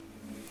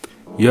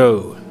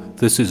Yo,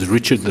 this is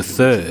Richard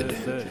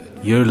III.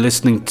 You're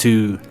listening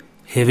to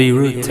Heavy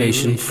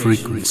Rotation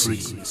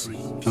Frequency.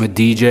 I'm a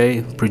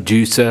DJ,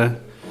 producer,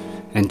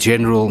 and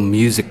general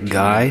music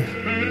guy.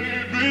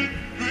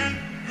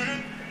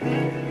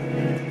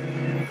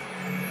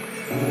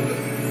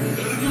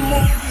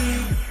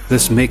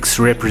 This mix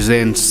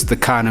represents the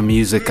kind of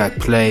music I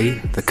play,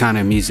 the kind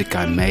of music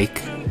I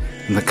make,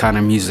 and the kind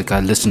of music I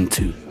listen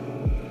to.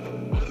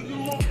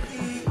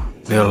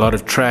 There are a lot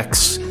of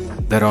tracks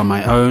that are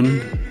my own,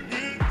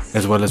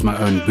 as well as my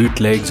own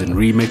bootlegs and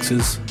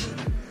remixes.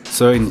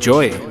 So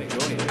enjoy.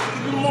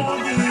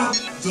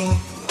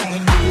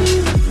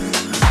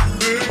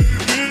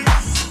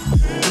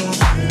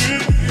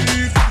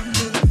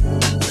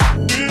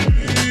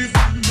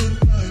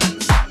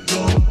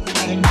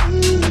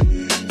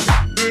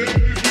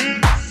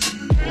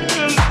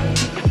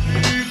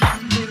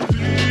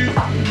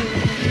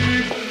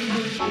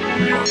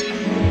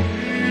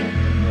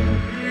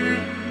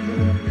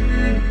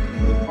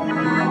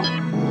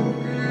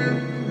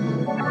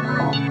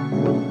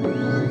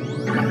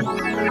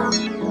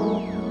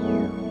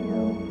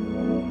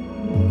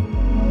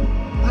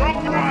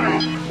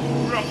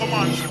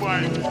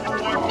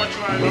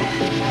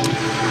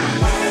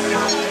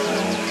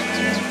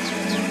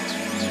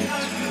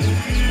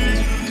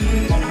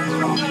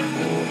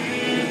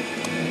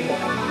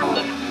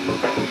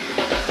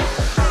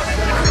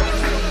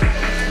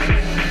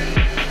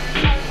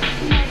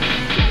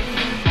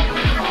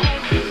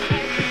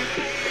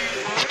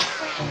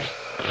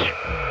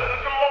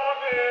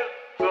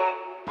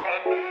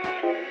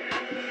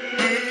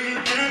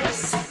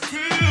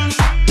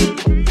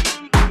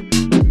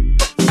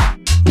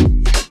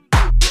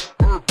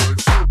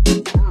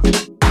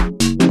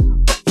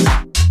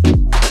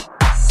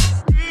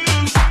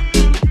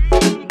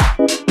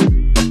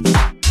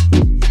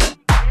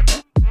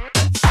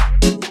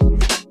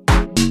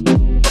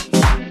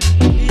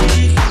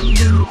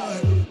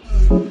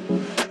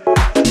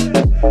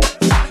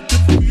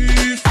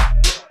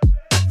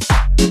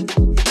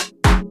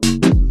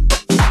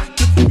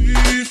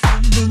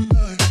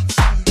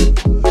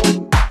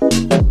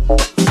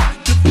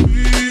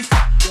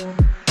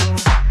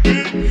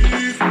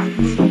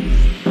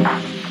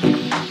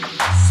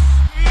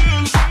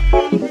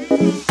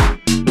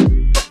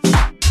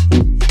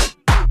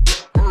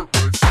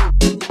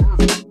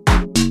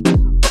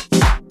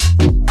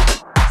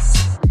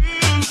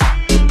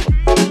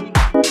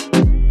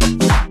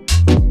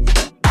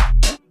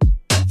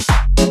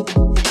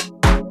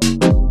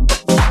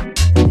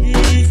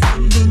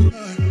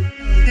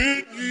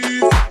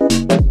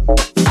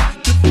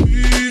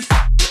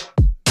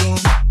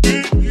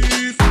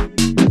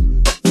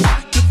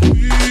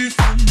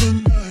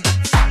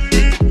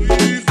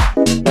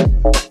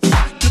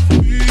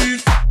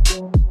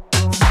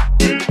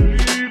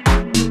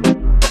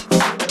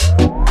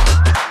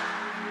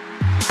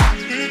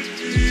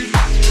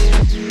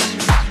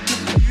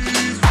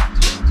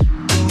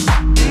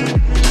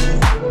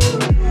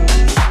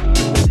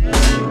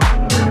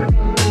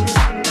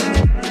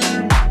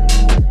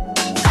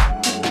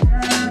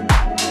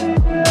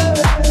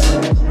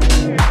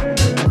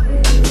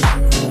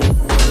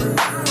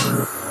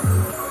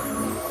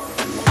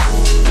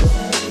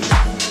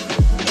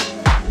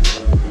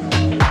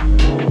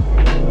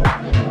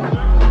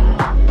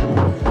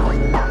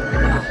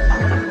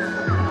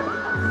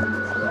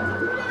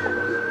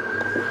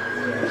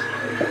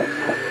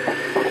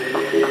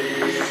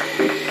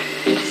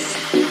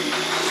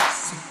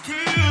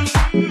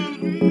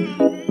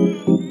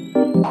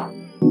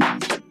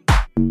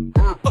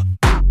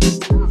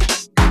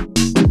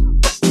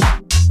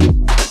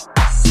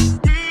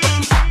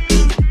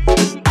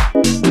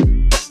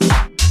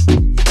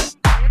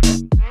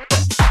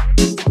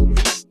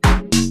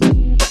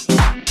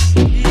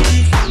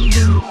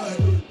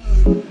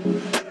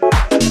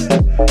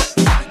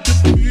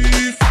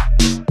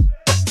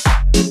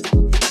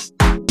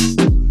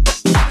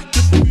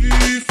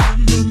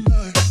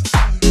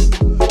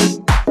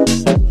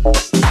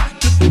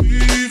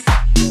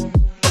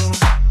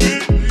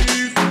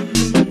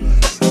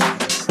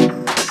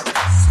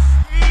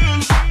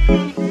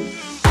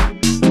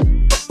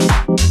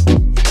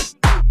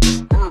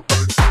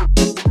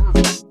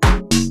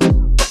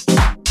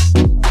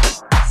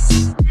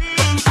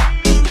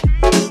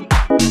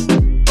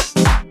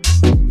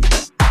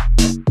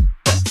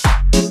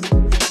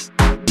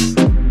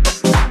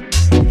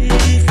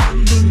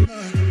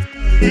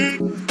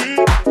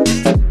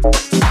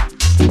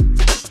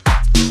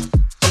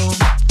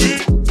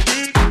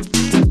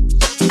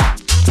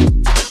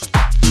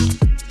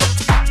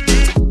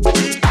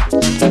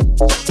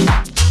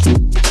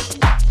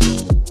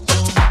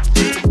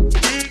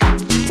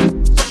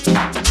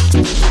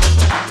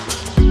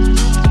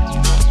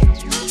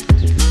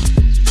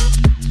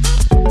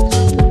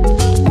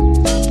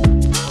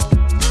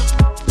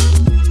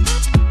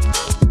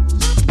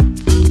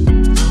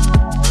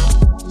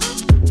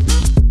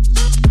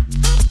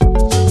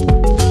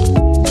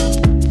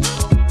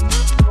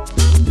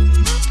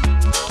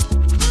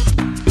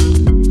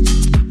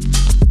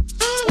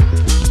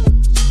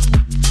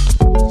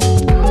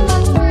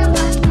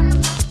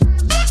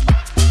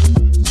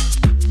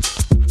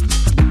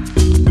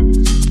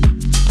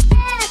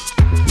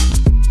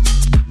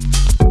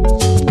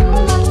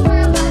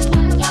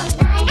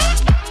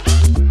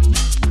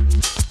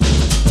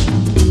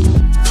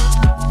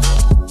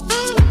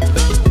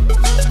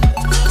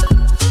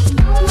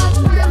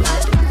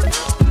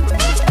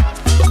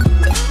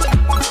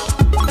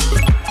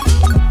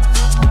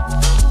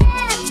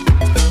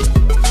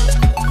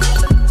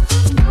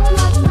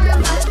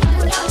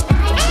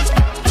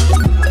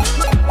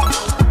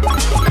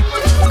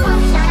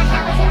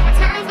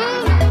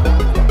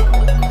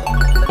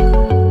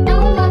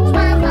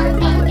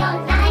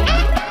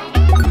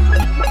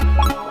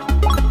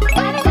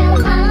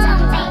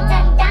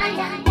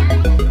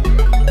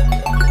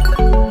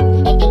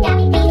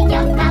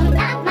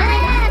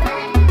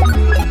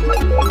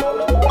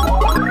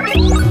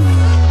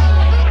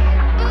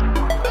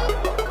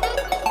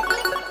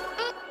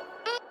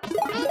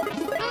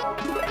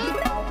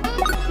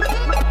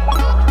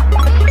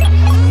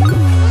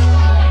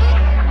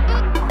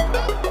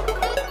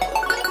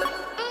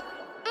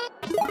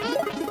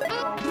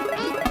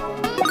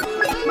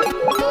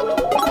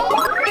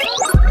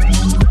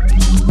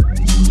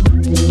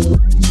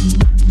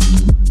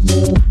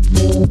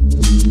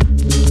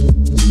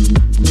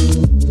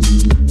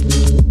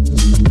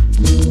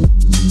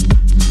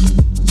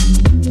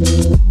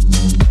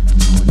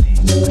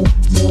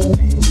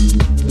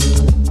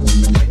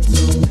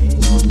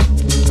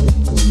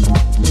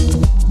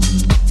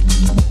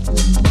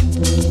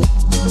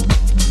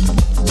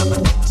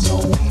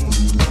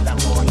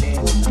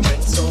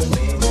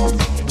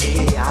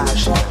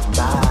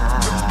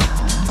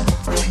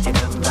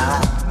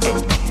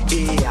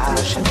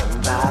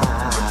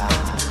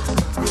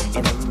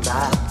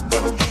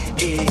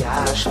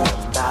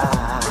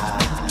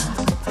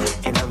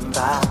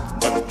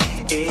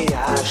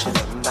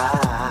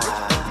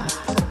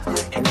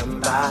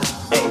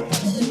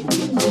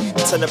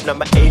 Turn up, now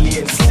my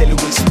aliens, still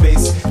with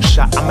space.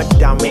 Shot, I'm a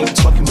dime, ain't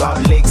talking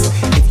about legs.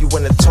 If you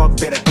wanna talk,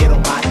 better get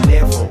on my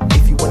level.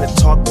 If you wanna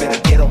talk, better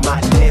get on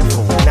my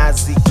level.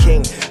 Nazi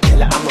King,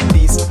 Pella, I'm a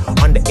beast.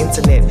 On the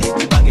internet,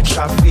 you banging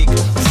traffic.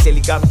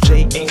 Silly Gum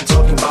J ain't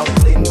talking about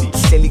Lindy.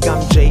 Silly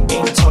Gum J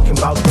ain't talking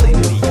about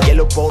Lindy.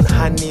 Yellow bone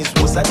honeys,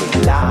 was that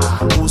la?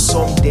 Who's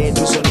some dead,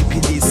 who's on the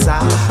pilisa?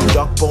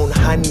 Dark bone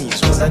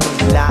honeys, was that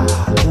la?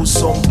 Who's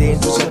some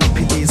dead, who's on the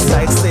pilisa?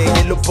 I say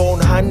yellow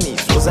bone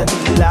honeys, was that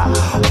la?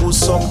 Who's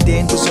some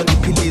dead, who's on the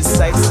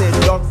pilisa? I say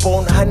dark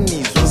bone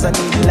honeys, was that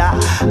la?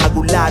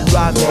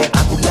 Agulalwa, man,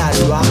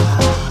 agulalwa.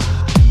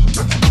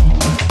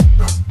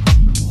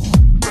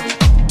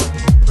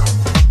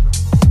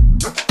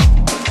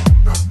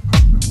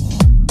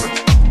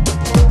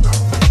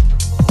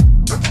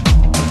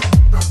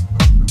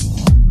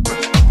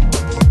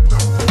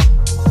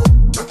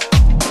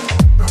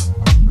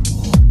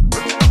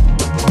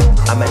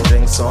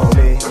 Drinks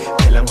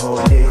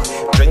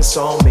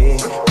on me,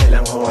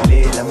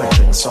 melancholy, I'ma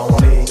drinks on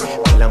me,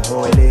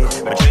 melancholy,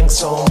 my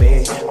drinks on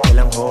me,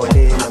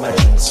 melancholy, I'ma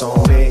drinks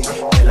on me,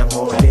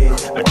 melancholy,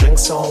 my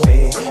drinks on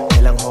me,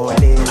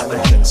 melancholy, I'ma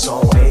drinks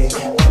on me,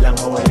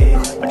 melancholy,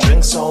 my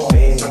drinks on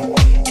me,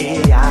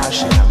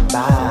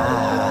 shinamba,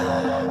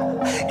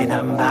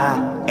 inamba,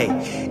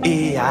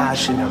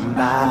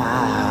 shinamba,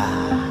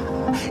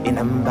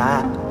 inamba,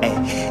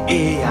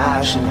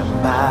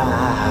 shinamba.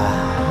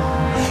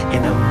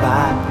 Inamba,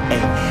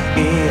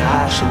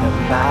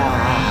 shinamba,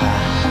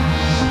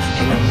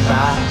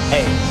 inamba,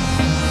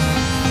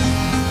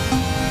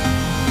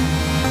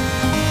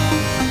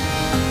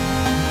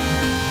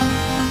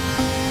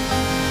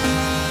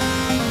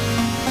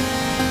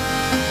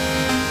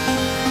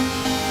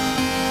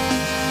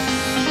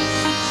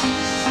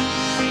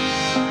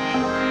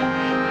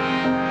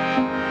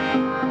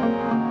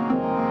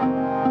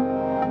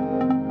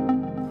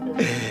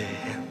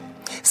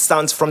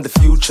 Sounds from the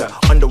future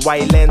on the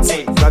white lens,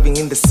 driving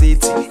in the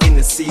city,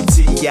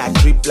 yeah, I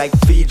drip like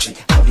Fiji,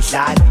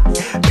 Abidlali,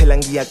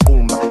 Pelangia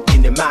Kuma,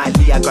 in the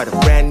Mali, I got a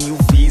brand new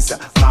visa,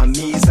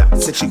 Mamiza,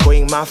 said she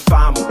going my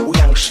farm,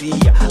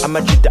 Uyangshia, I'ma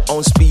drip the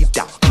on speed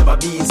down,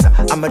 Nebabiza,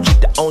 I'ma drip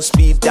the on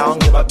speed down,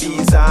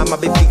 Nebabiza, my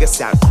baby figure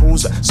say I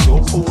cruiser, so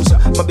pooza,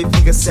 my baby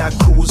figure say I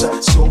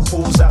cruiser, so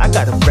pooza, I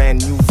got a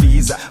brand new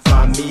visa,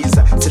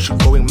 Mamiza, said she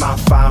going my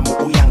farm,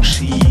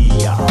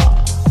 Uyangshia.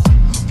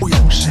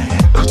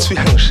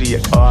 Uyangishiya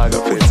qhaka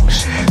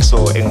futhi so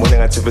engibone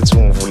ngathi bethu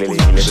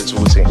ngivulelekile bethu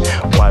ukuthi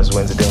wazi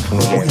wenza into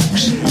engifuna ukuyenza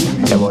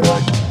yabo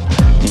lodwa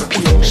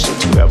iphini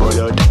shit yabo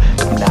lodwa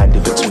kamnandi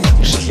bethu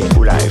ngihle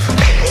ku life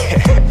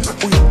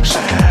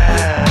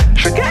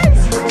uyangishiya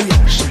guys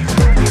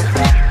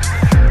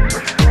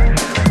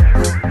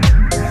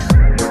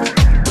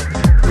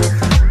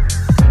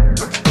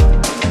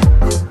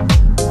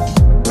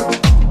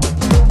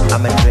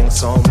I'm a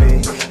drinks on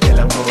me,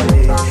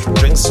 melancholy,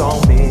 drinks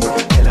on me,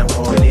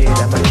 melancholy,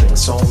 I'm a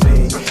drinks on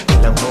me,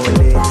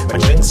 melancholy, my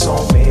drinks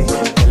on me,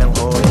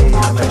 melancholy,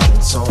 I'm a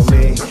drinks on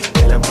me,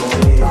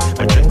 melancholy,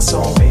 my drinks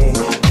on me,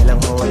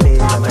 melancholy,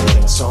 I'm a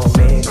drinks on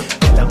me,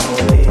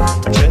 melancholy,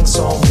 my drinks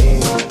on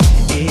me,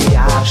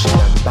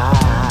 shinamba,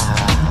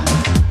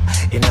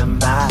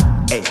 inamba,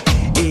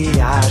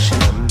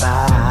 shinamba,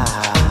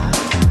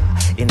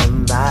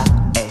 inamba,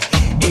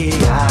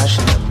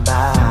 shinamba.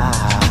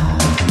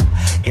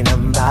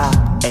 Inamba,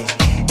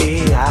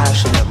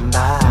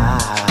 shinamba,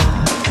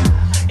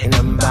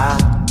 inamba.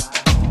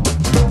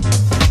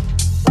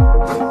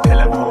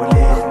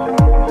 Melancholy,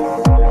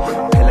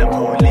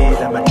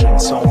 let my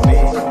drinks on me,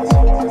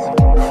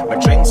 my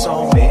drinks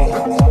on me,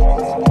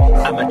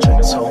 I'm a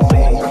drinks on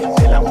me.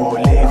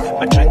 Melancholy,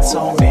 my drinks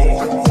on me,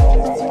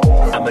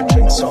 I'm a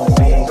drinks on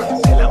me.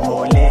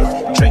 Melancholy,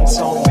 drinks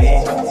on me,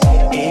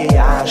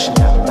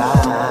 shinamba,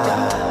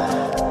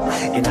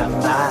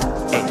 inamba.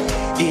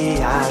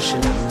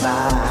 Shinamba,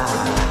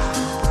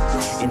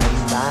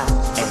 inamba,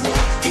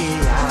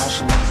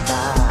 shinamba,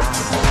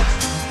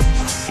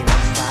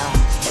 inamba,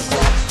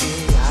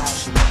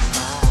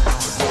 shinamba.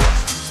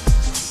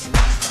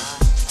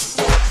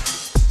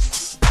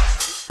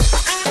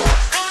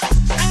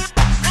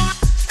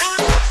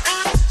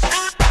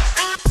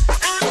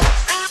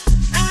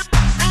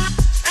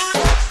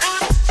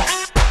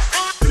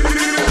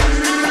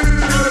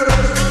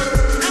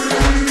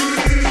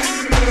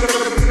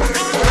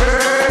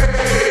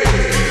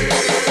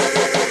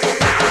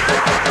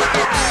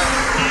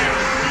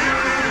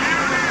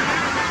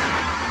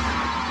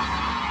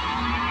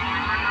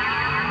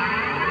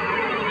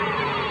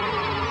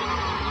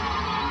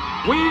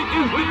 We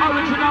is the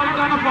original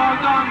Ghana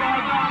Baldan.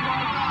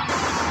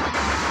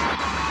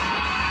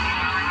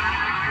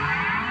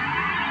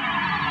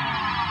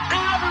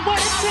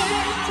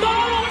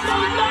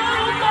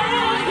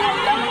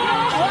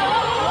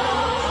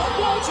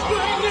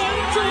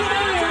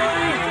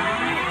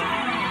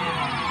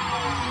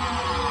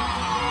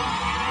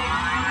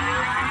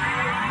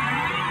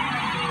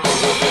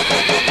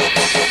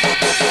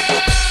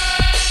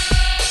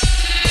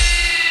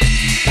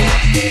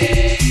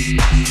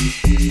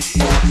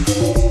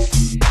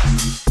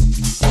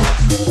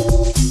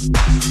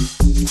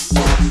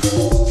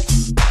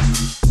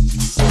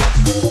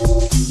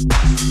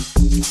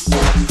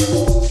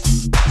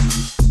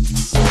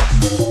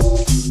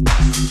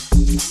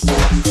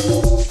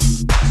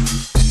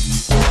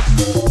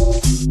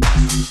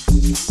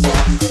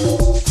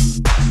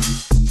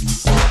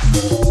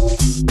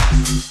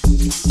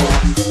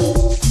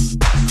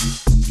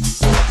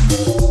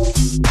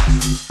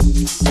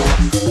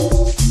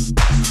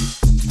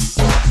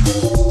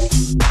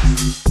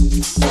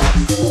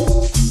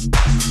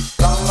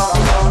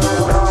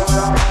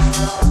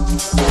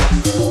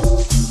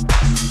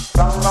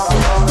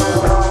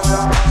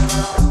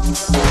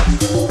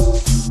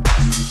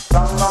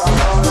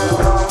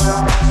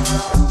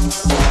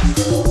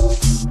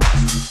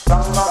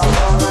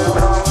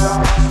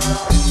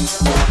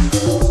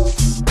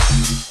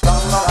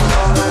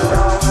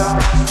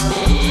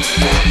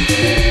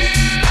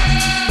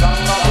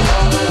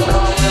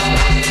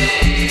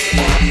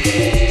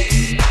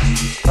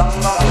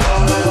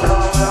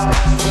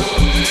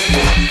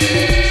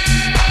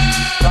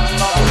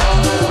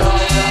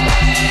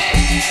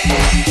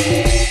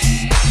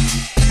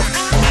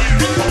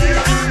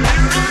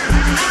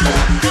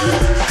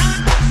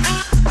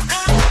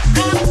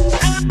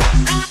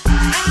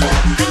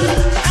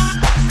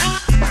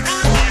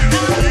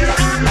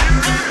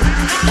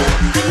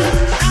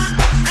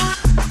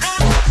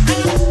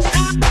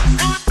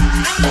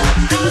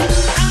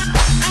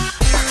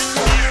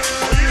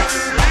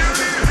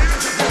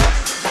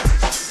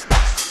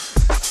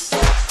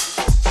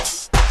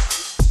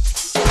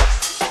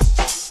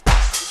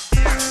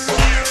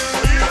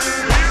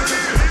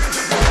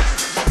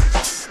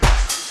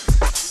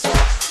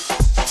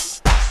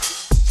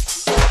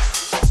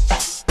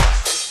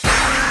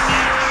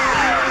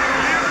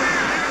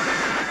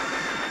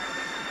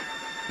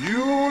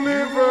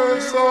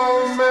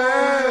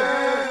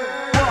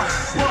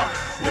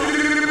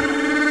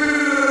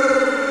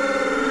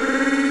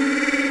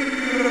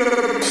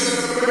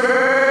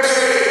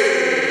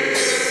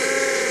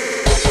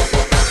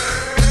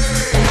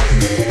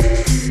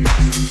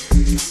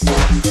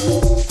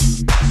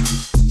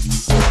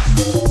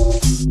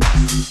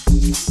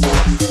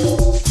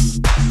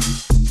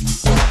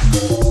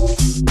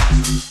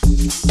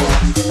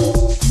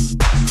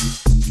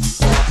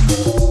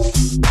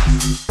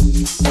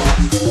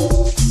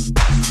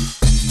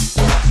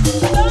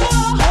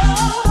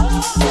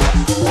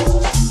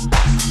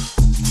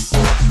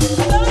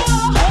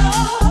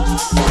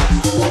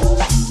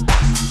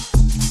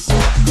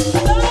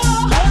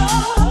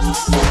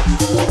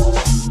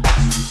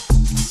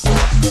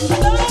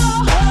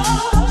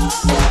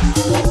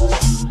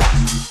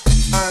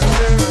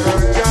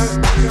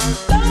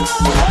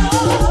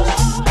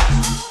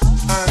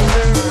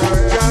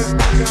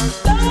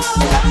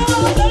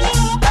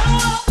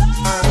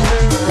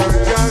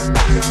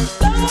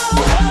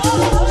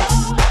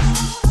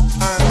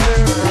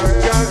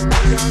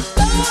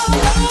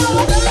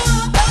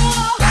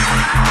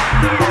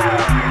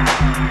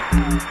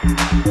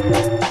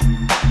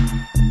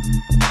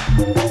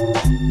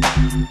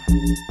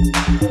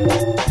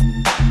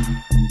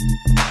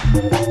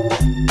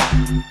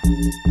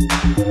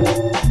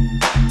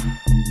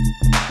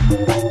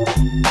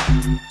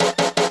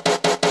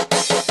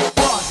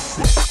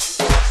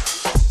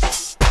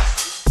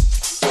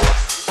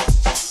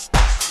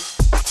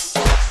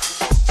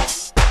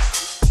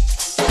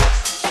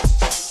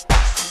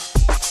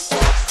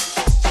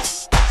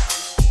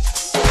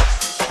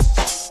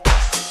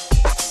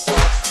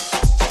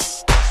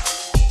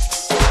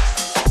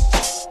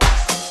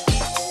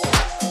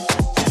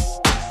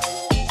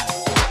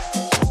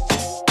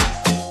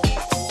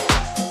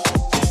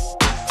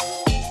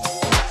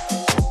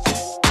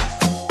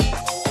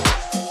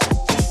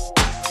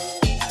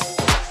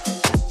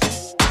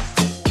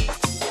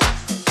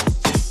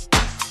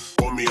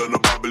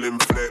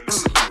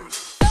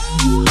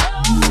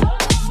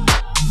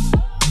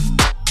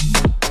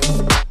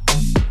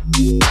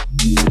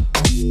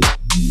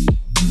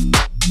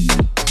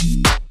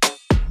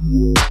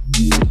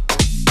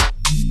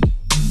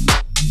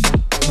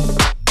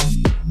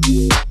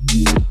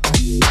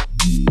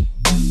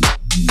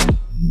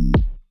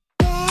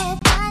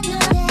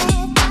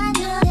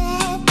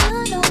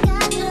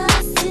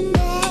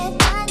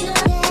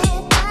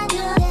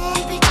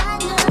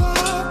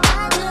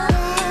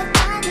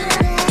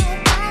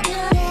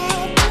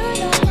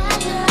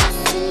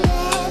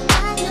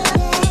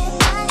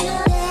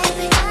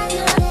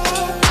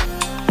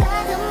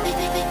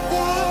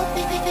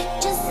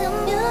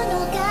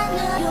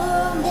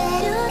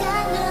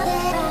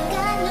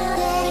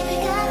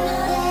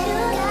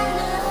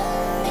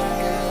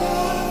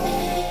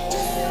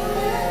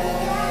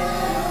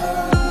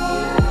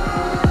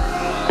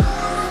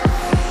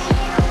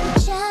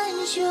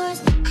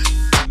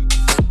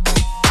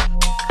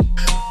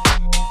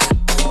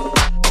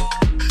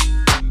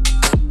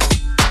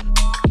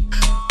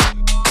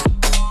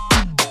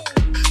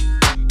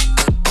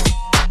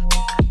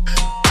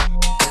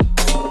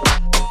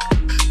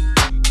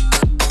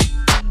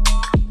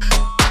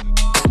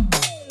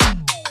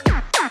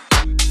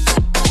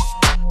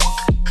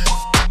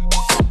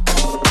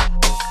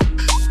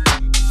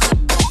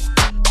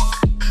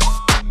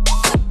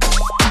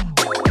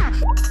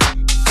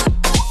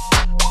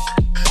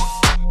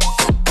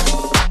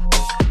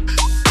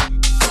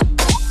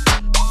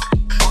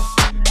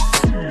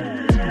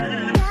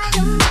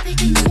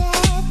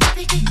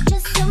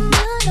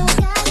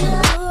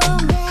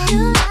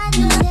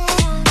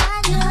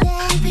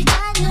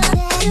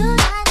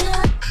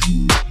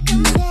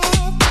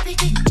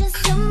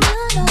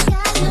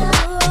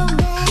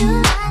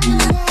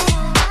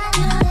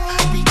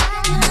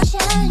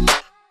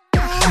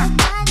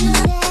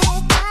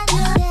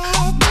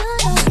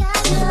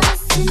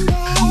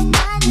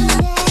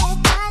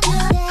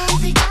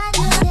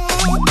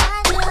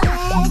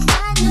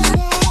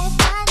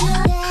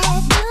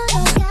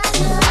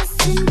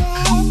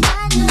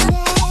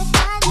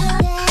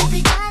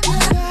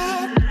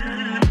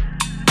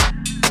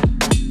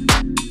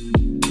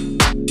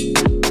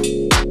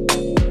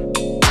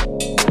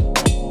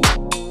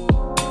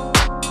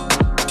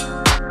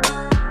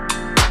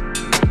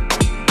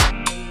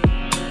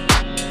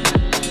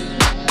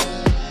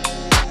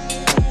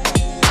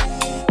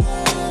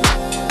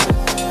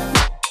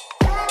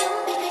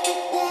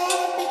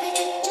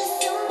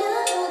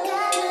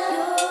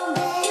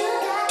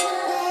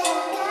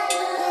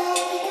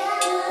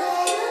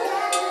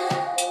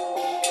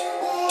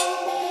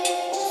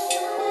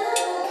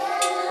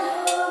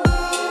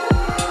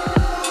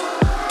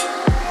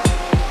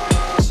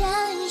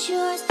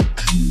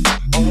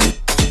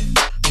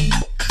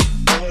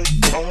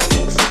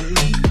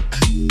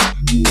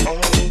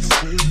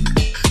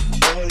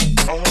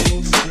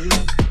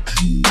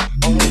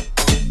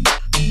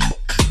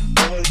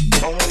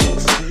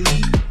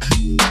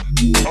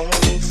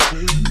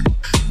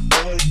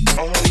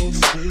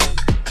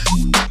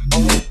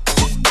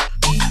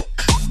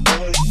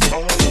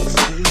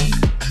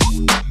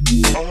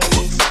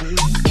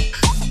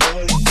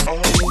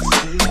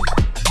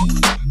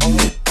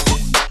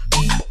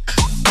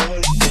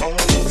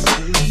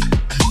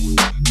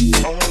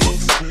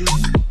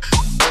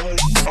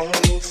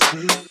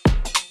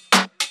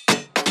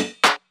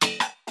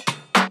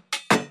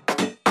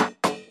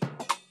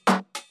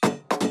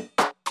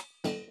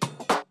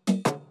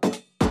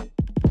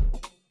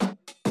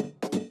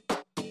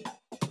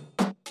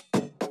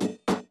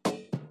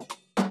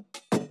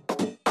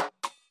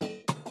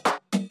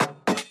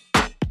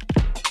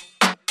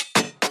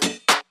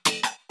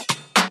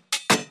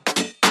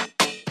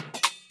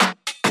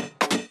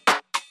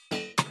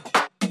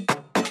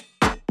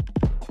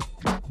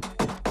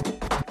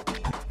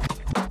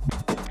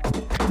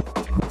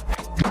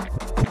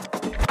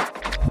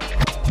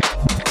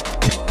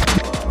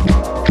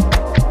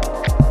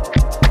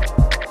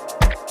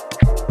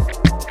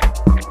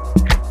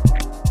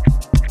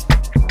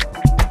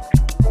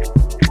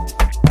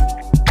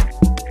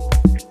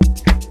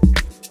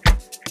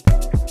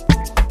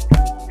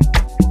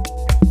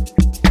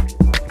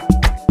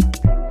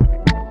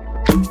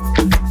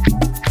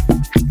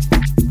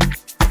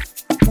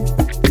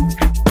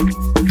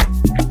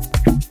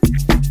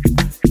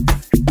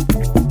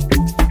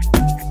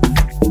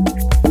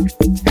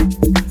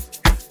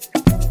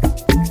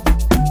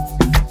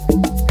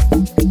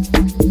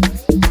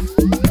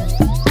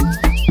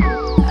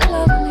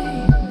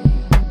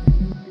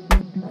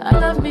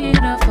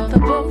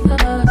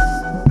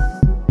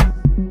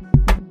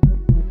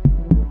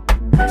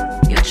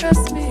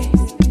 trust me.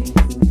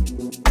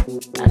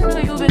 I know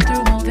you've been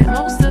through more than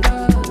most of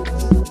us.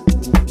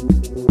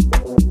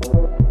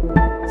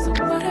 So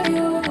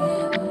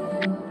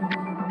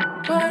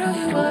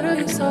what are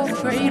you so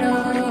afraid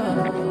of?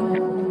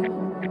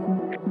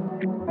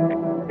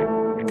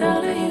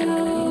 Telling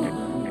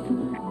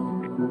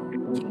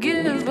you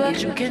give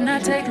but you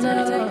cannot take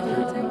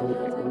love.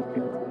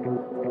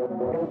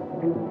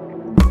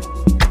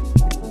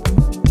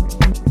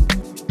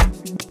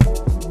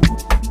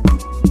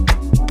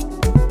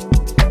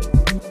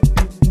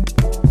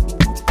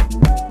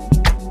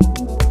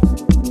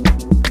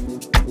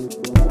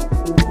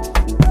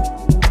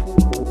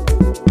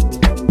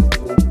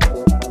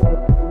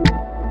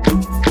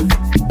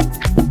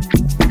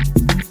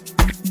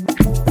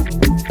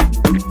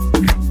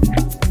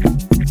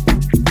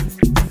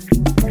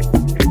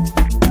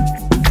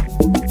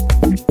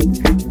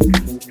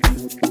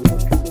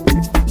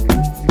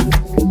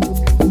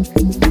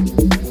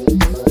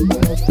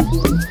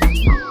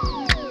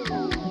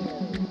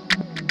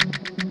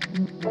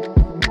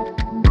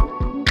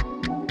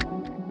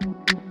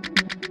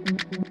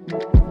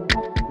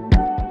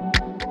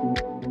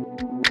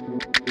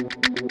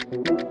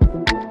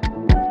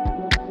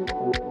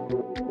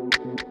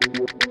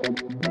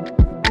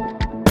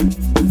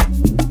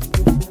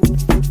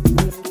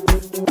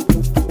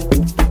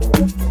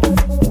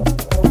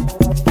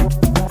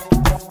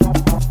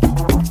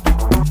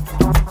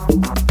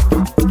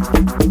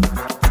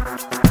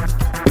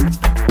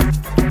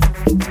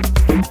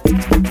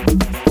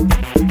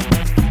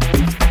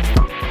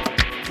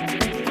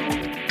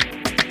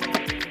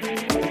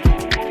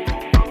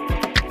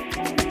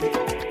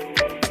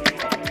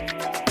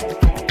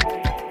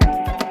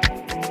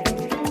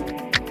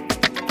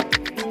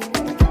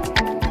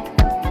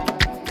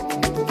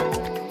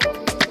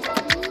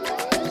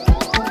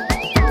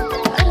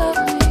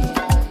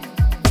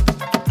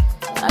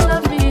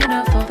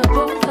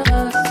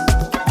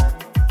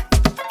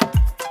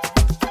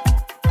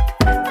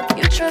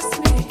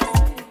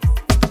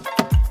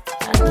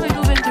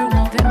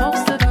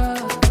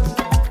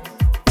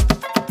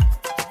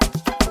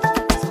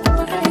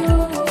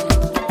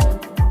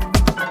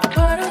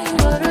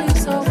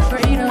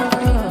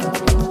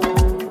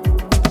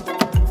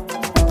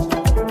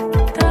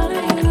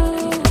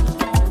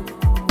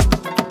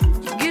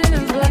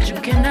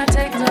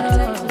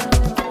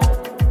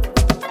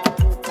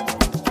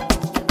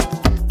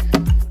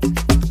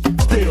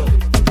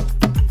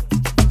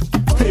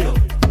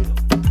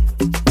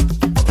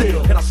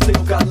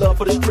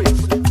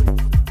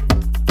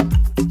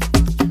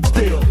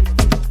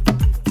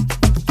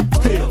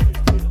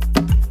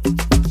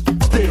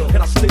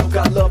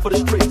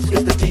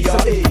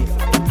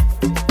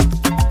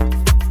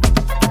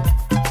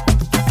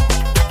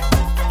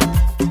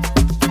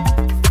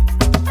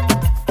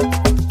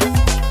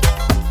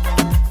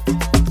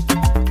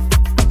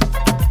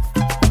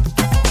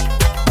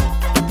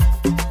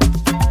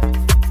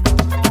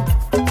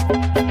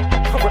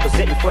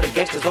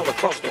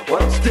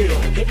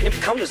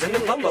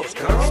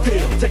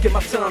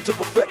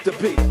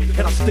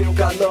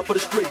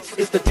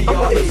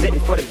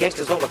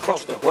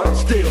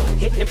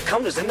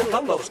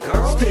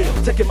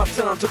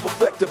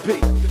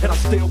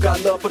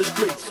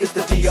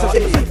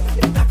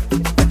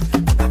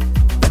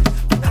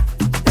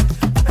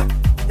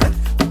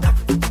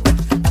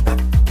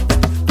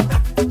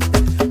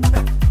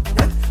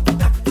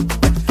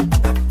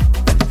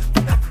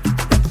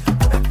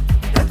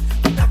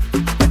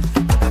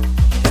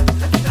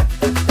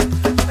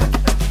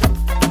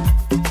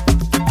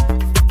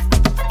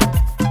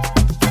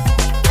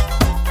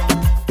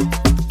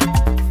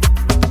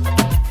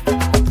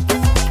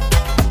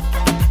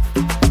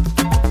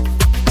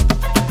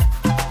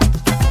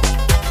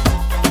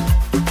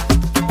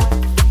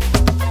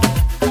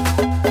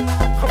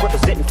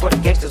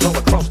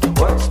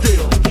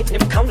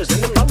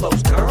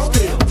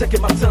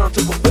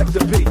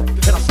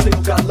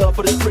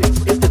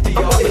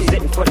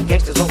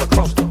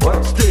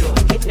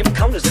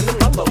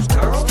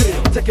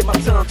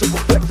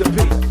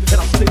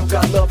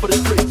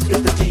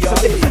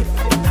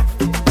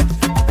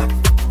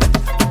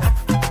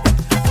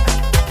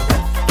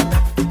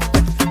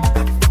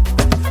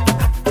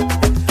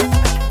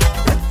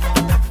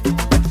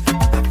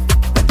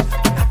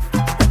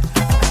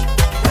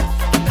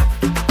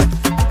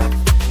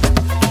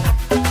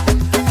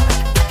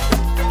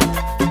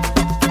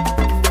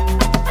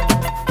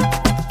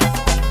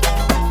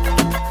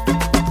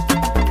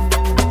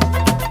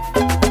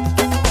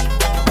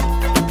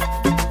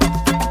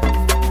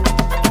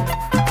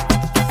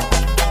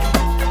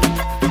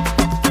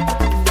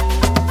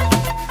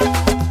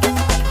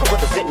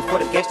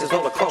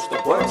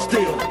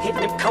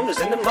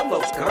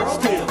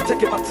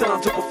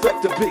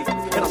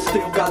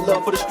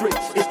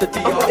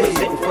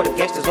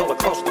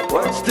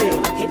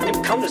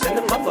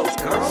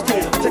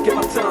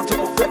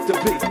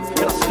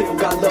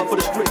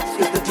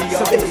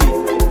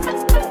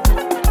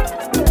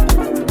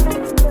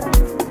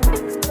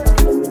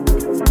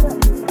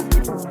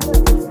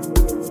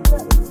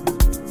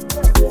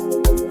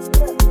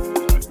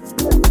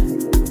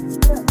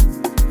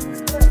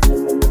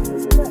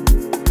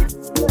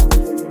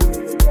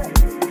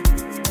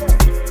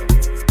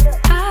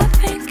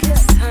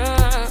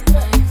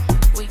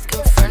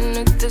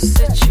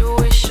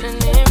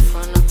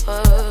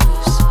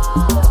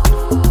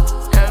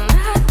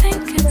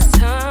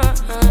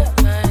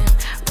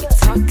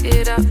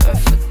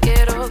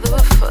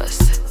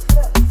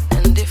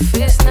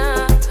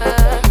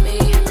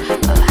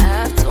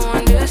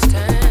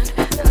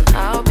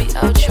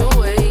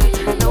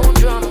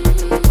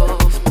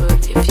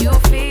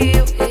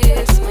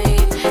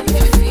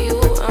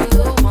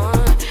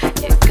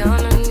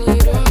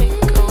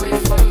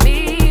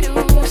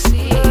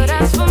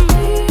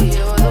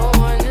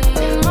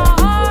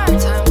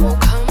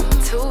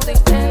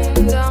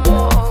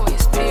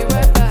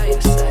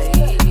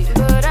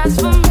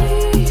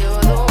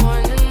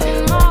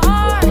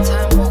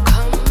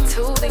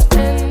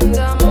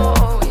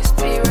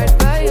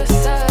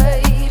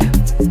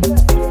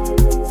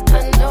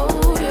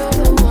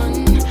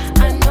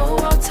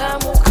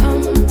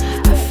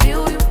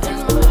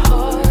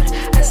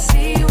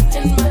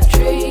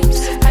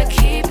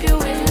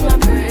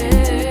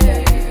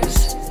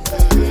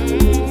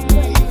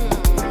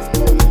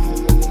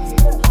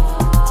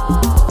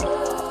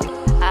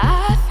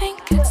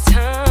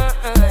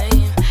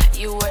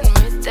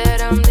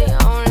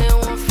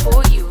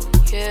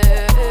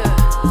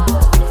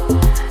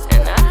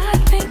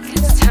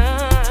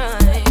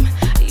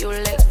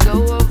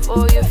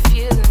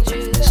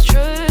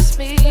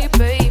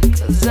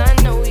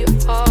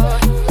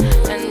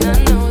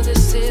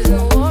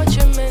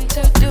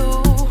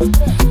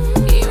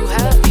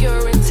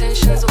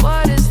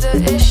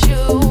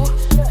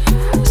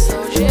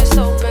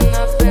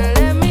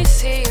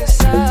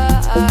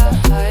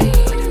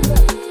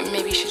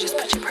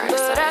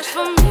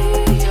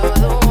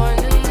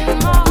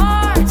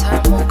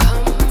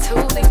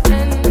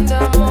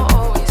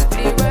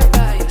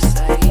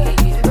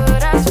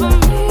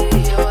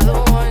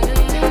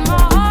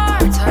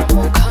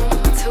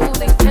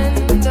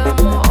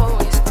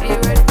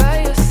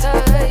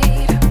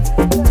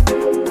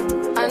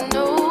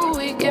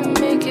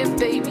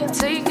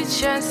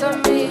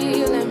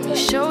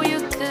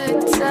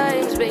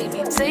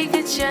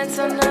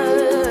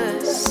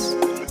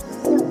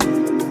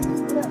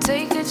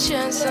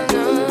 chance on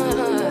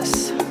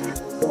us.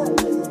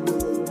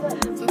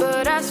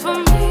 But as for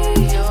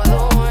me, you're the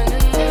one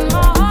in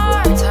my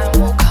heart. Time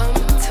will come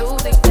till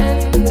the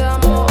end.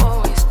 I'ma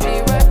always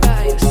be right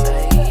by your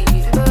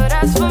side. But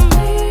as for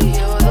me,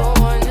 you're the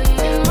one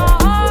in my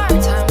heart.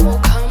 Time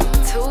will come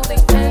till the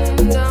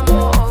end.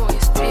 I'ma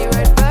always be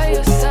right by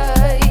your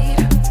side.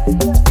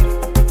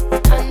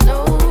 I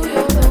know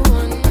you're the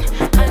one.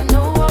 I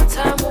know our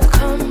time will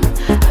come.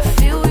 I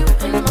feel you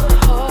in my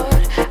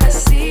heart. I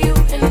see you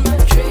in my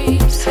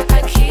dreams.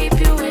 I keep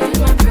you in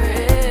my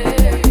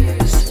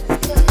prayers.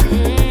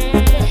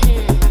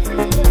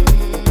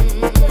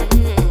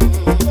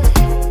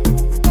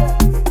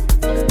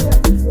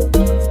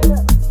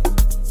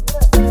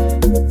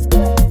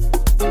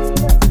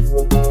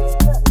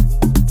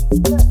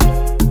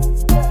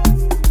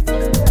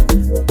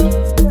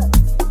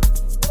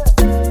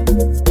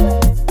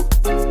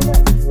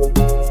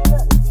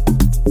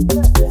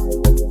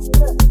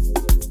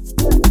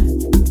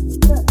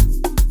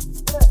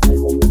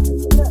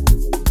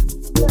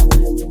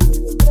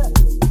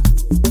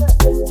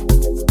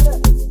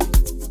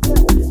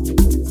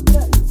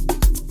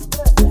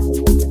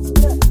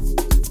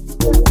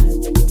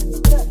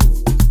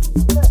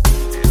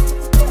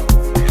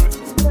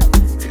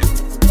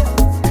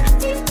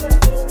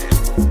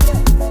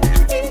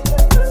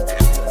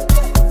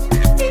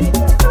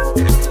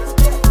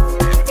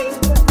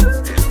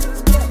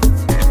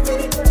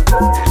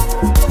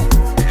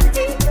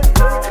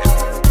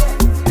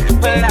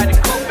 Pulling out the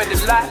coupe at the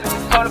lot,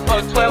 calling for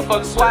a 12 for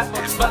the SWAT,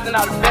 busting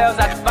all the bells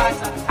out the box.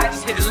 I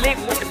just hit a lick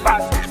with the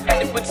box, had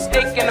to put the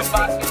stick in the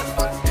box.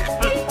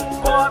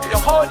 Pour up the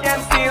whole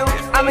damn seal,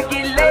 I'ma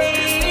get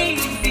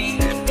lazy.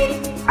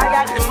 I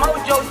got the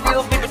mojo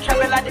deal, people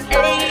trapping like the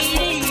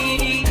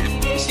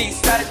 80s. She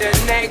started the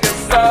nigga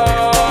so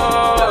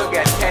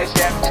got cash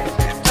out.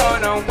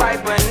 Told him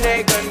wipe a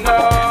nigga no.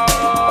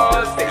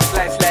 Say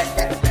slash slash,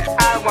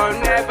 I won't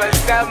never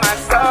sell my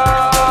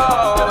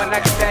soul, and I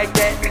can take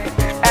that.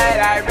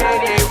 I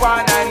really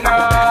wanna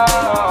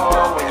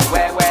know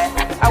where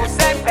I was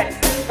set back,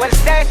 where the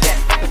stash at.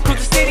 Cruise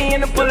the city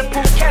in a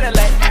bulletproof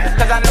Cadillac,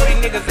 cause I know these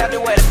niggas out there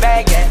where the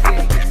bag at.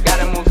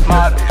 Gotta move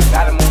smarter,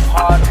 gotta move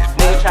harder.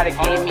 Niggas try to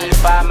give me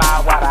 5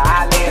 mile water.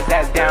 I lay his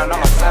ass down on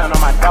my son, on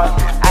my daughter.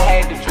 I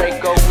had the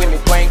Draco with me,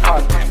 Dwayne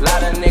Carter.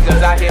 Lot of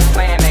niggas out here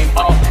playing they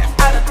ball.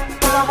 I done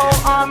put my whole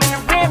arm in the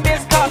rim,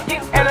 Vince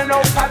Carter. And I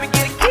know Poppy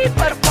get a key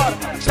for the party.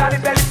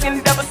 Shotty belly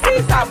skinny double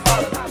C's, I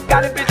bought her.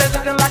 Got a bitch that's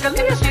looking like a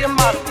Leah, she a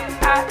model.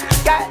 I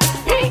got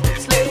pink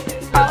slip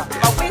up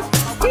my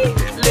whiskey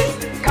list.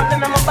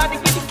 Compton, I'm about to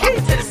get the key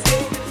to the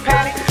city.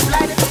 Panic,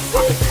 light it,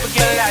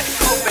 forgetting out the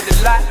coupe at the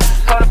lot.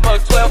 Calling for a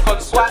 12 for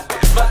the SWAT,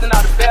 busting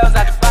all the bells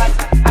out the box.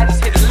 I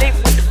just hit a lick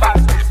with the box,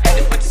 had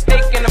to put the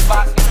stick in the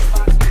box.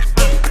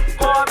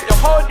 Pour up the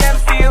whole damn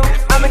field,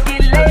 I'ma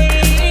get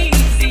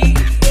lazy.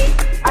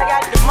 I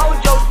got the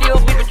mojo deal,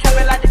 people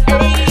trapping like the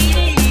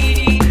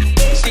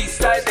 80s. She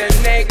such a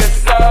nigga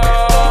so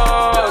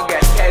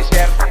got cash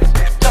out.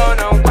 Told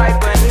him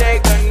wipe a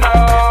nigga no.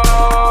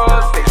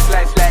 Say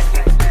slash slash,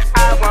 I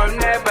won't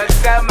never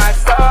sell my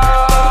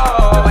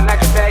soul, and I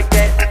can take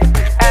that.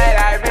 And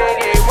I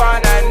really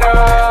wanna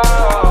know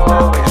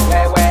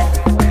where.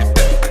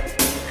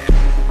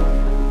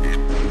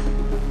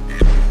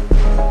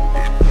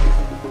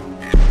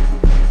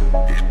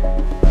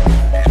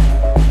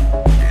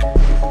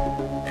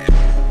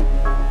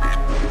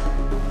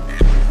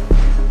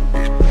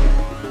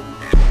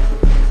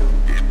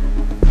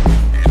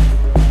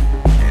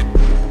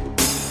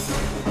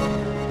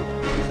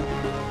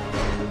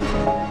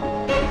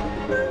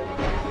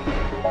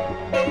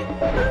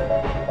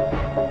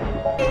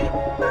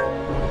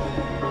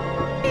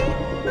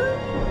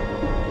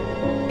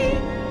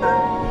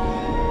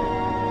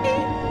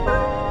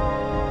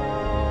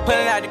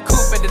 Pulling out the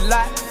coupe at the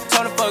lot,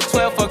 told him for a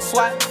 12 for the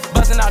SWAT,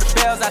 busting all the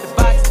bells out the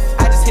box.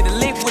 I just hit a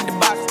lick with the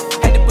box,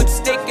 had to put the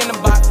stick in the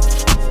box.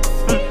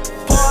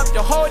 Pour up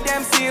the whole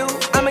damn seal,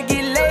 I'ma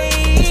get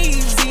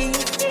lazy.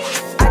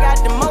 I got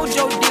the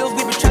mojo deals,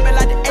 we been trapping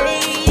like the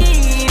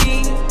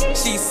 80s.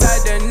 She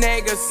said the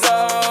nigga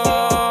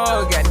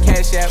so got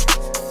cash out.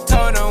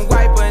 Told him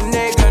wipe a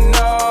nigga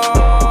no.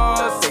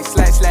 Say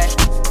slash slash,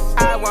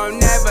 I won't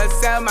never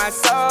sell my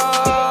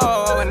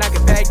soul, and I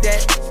can take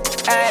that.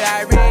 And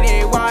I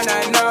really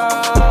wanna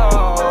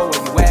know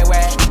where.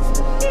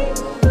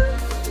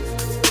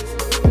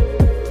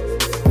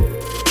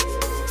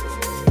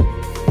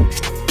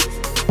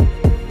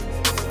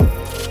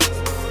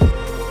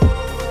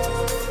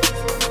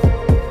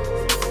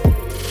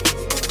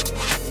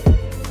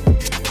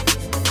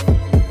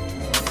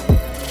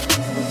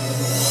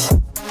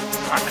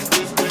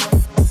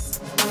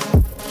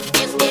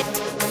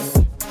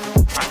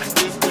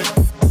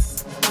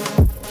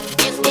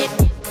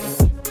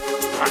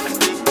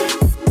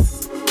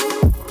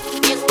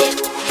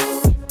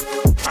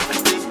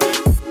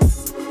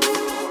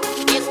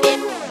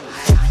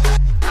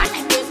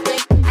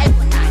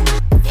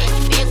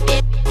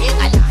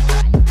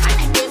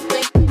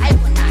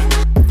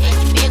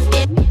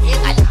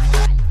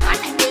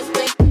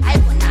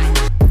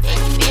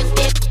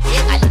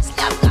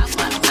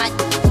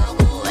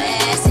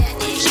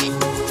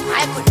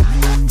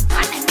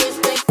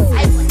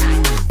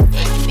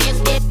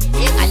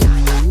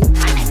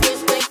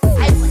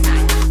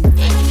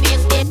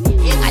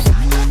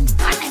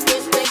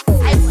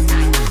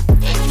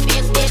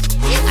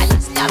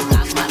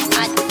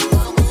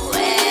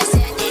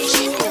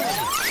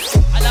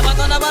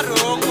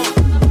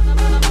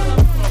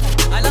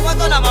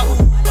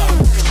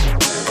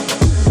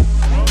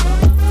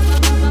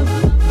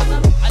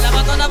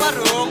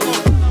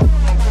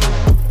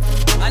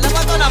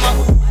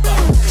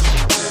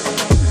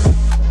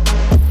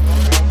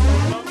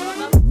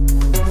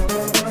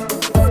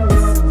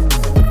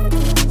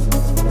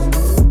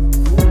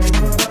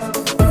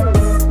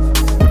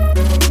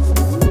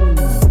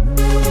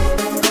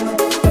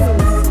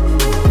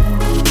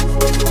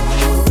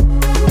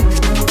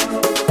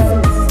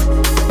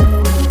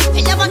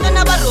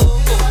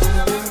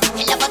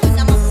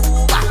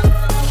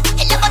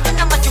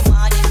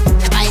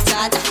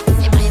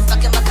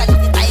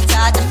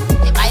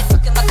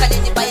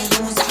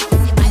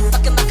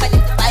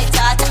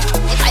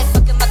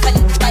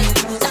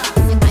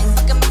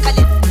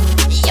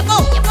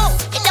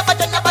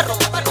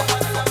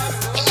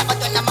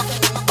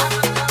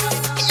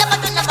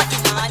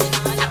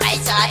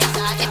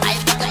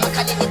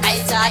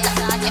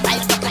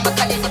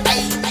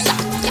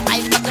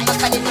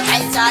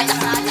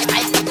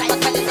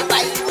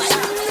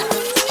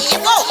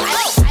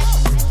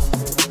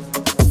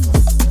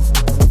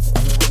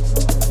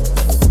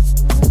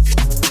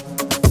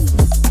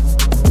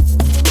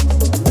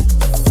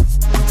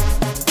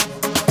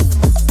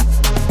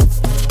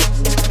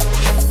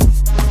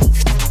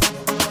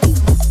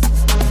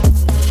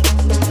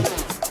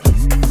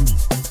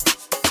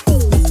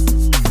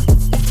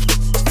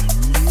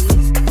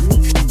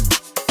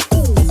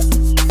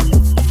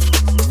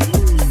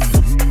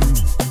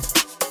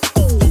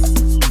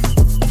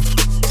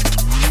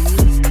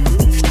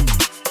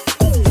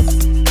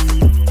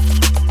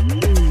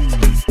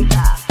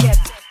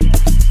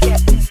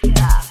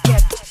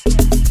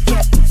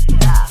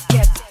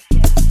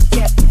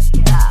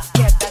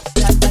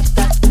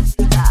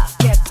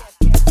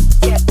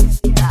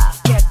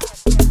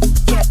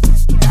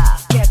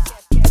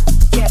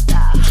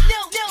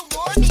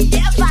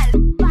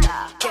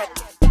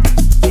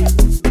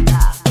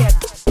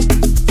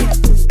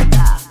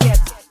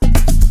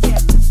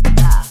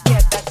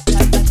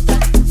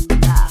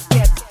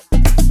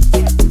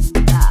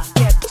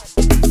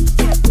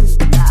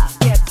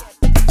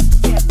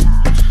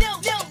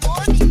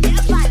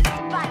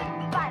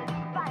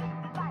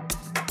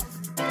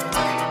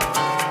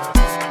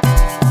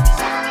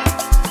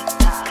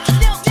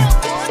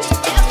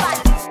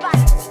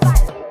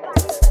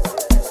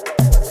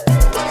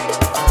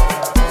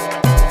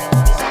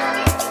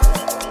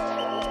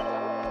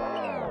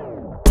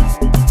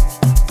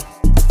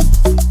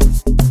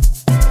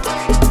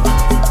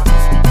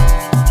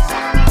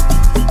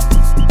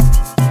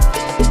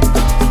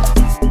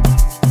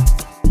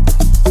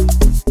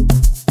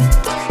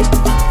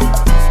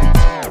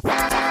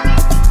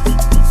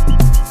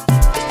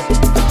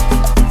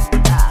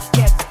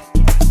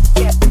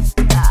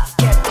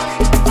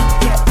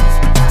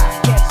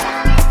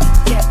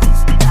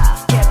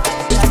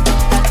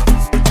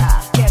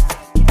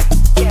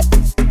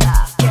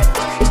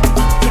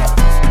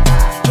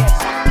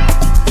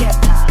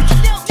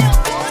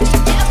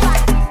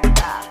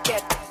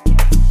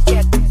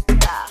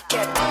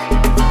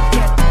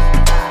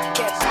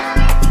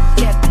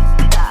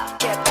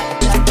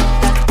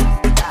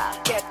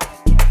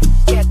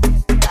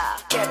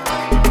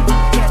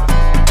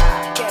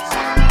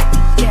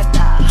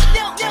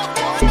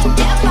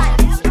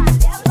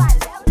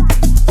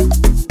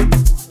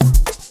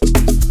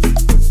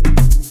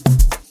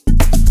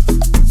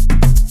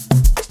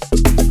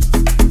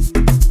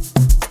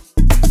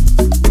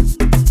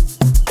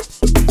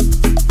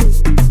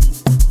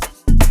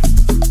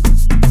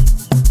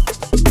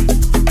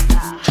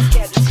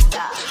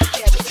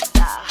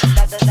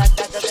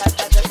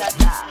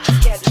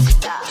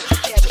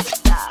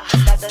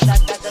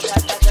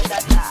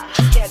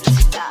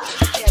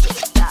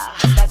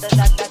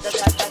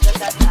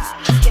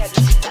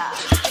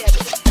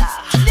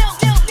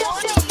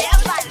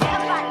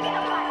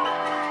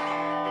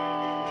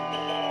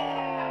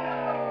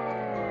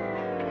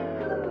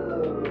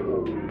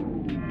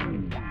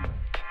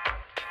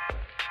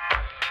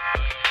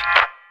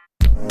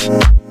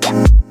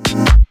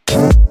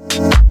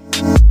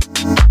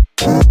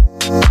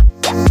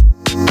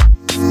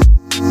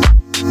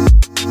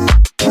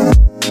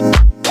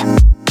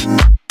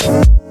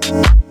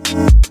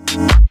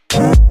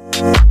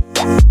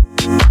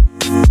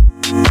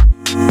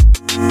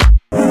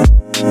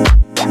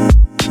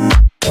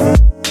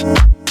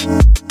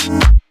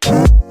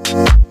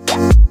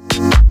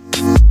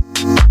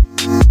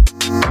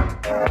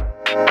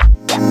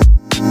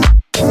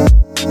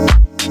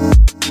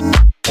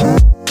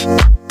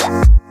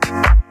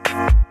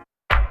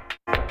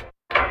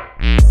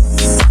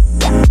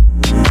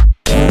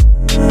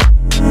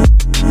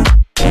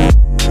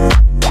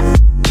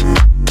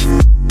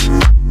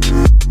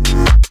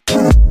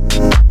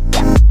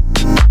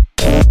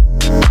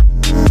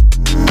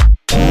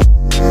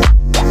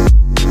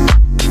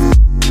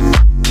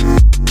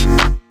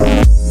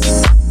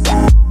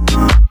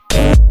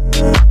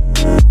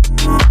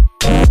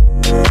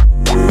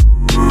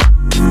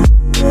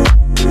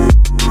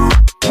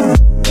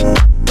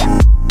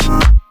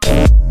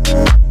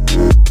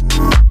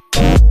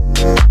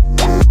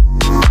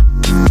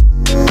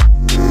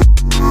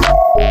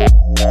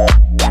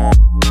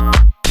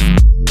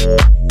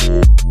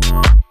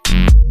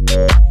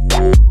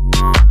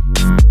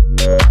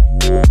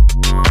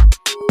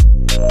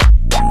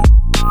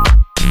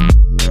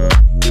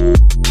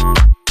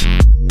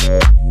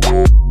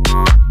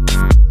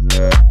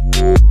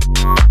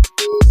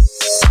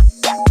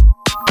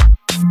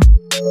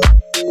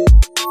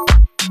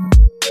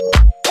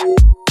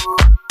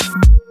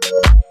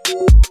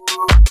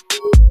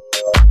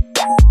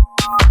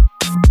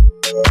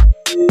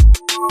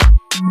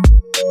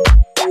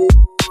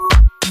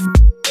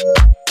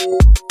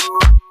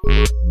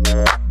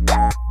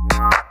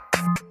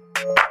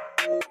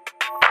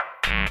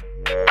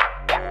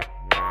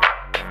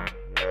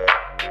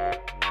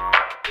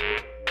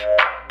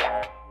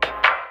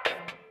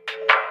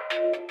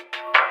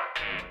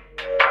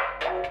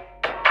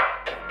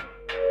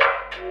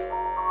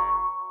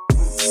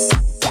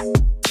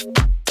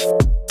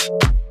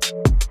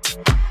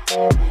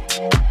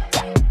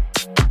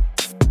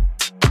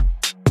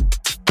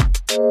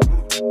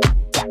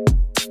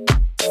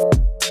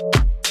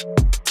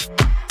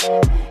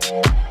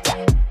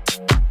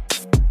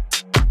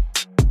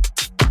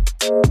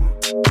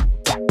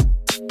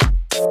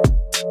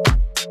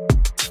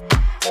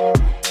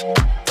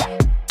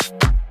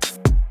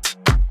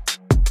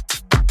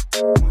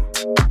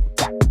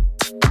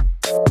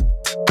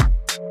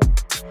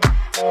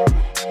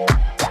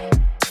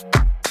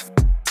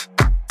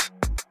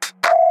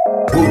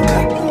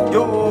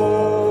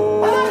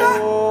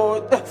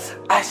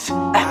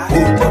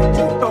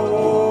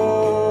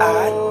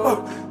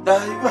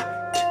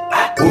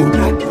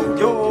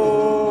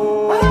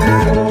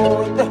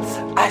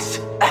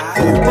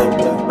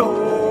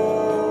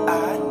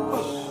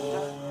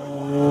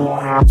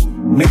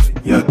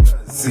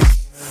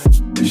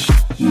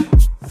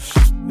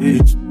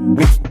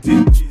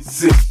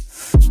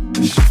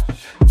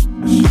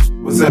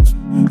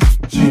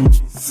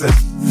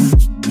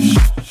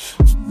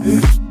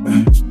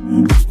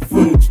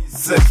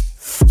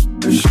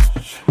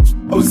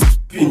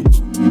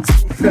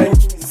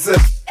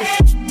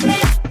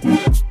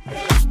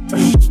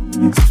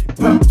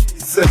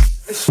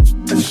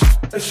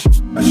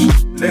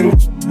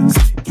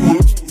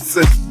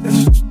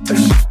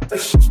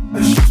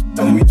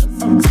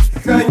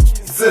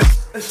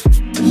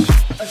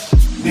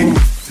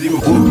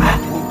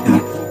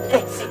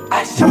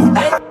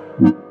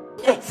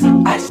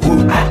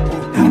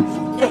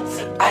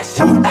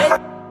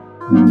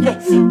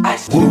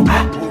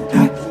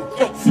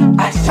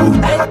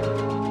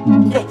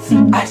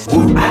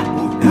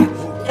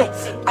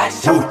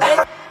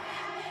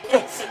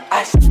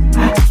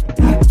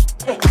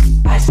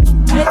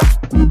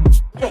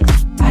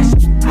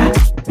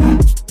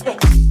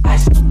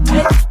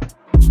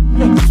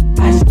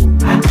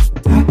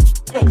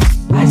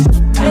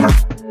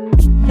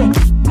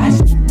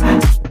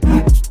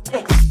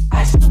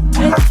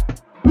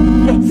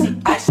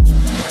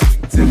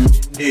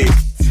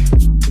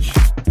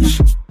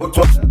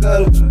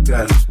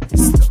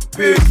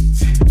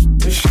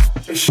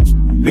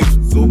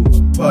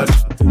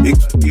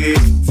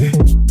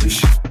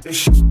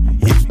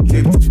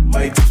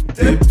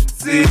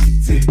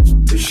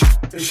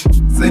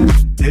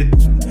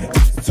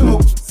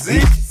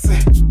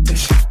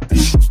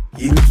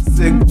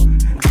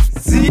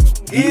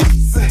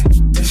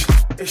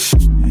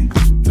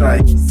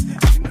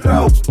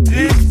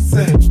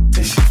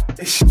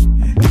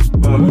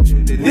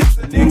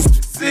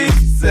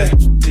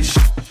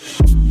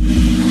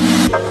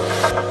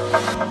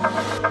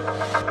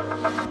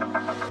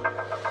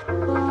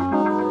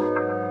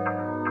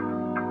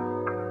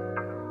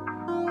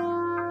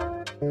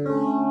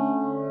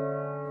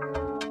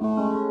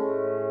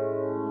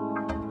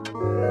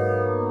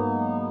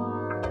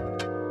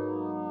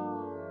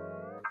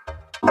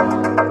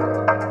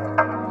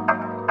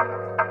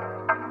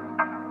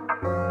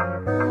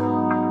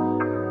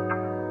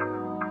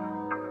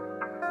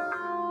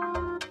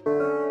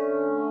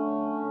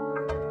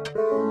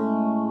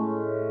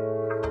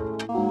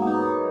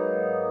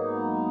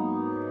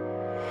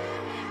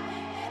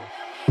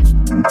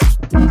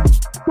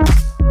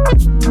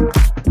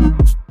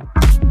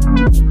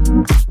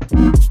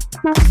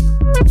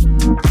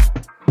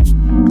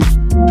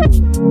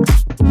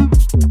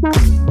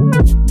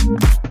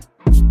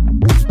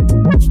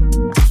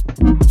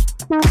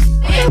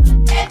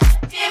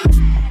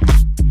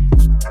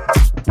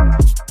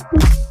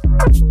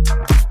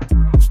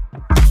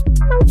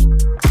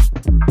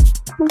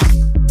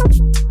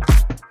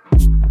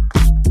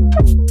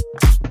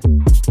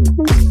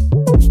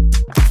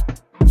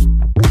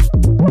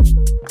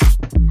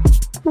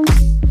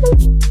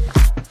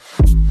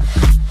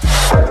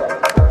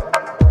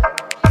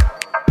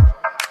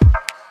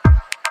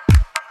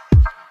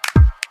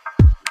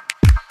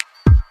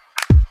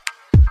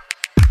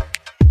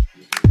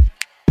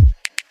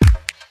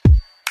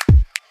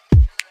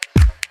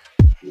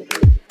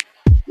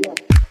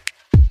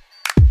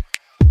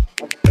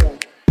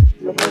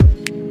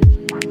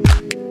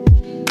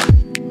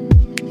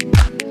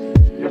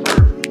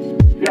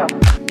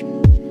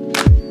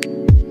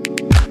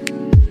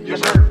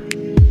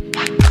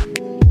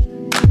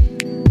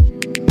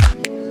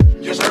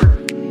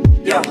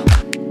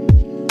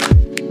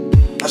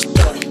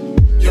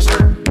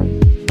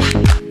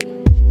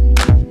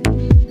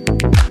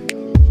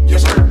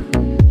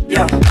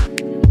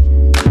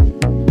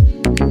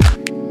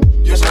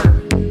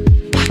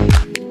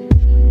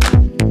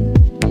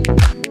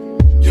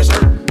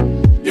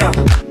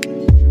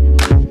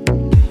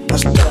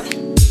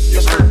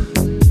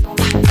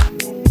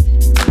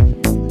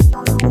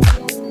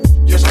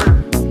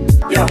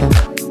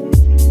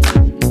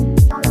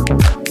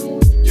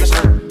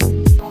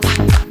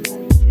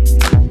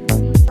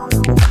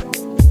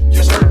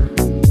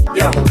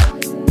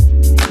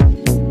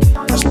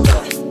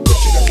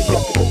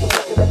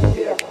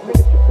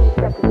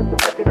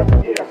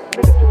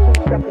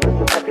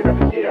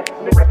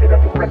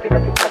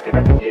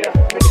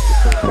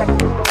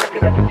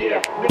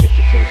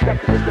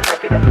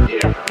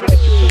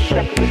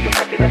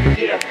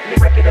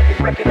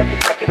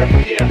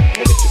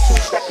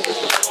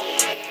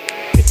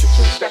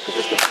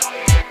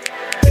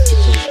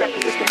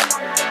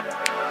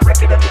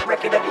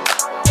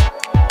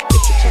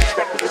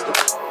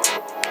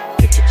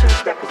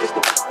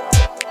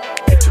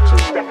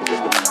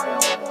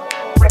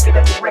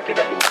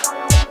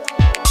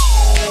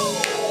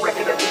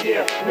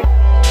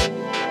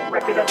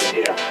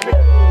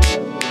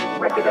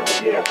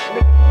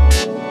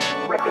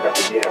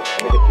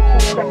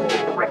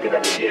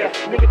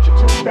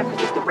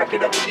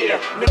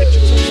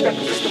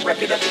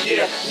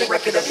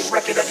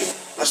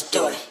 Let's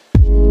do it.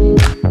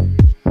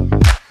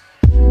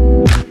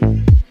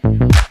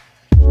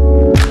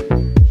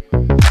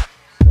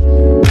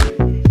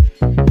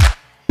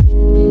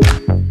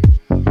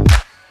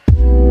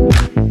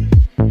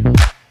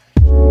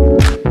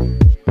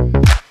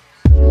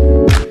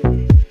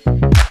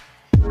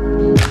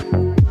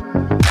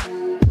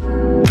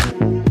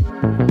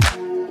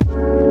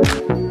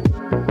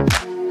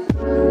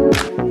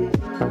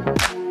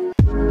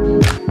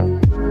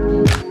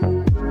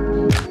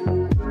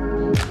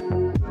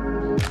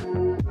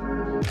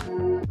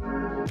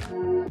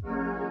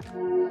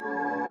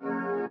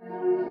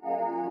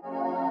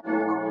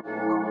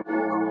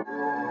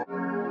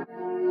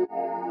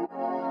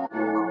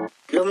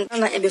 lo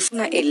mntwana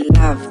ebefuna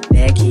i-love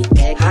back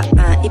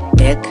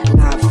i-back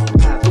love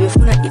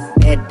ebefuna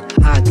i-bad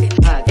hug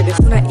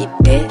ebefuna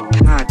i-bear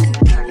hug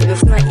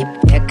ebefuna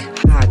i-back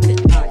hug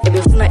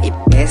ebefuna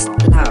i-best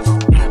love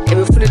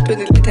ebefuna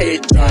 20 liter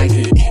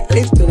yejagi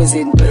ezitolo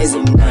zinto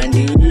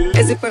ezimnandi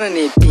ezifana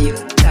ne-beef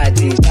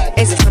party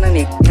ezifana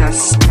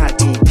ne-gas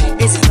party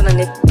ezifana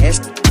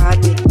ne-best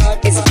party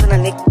ezifana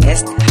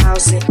ne-guest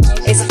house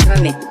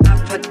ezifana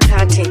ne-upper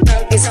party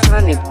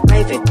ezifana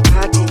ne-private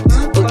party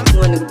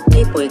ukuthiwa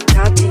ne-playboy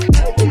party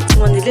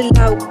ukuthiwa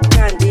nelilawu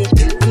kandi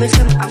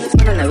amefem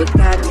afana nawe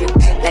kati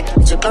like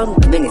nje xa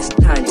ungabe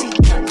ngesikhathi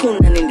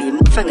khona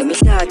nindimfa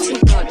ngemihlathi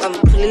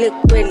bamphulele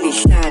kweli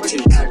hlathi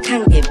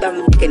khange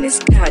bamnike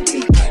nesikhathi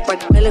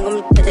baqale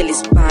ngomthathela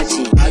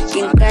isipathi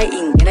inkayi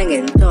ingena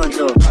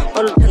ngentondlo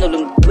oluthando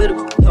lumgqibela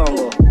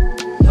ubuthongo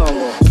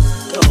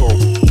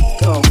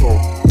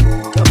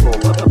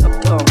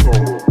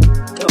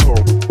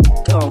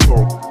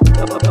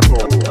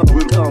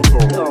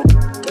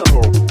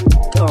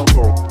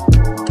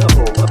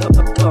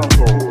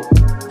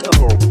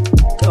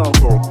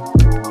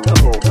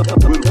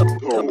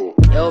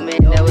Yo man,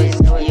 that was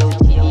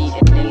EOTE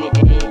and Lily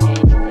A.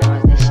 Now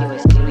that shit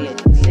was still at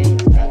the same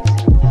thing.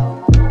 Yo,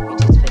 we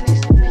just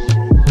finished the beat.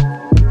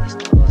 It's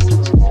close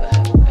to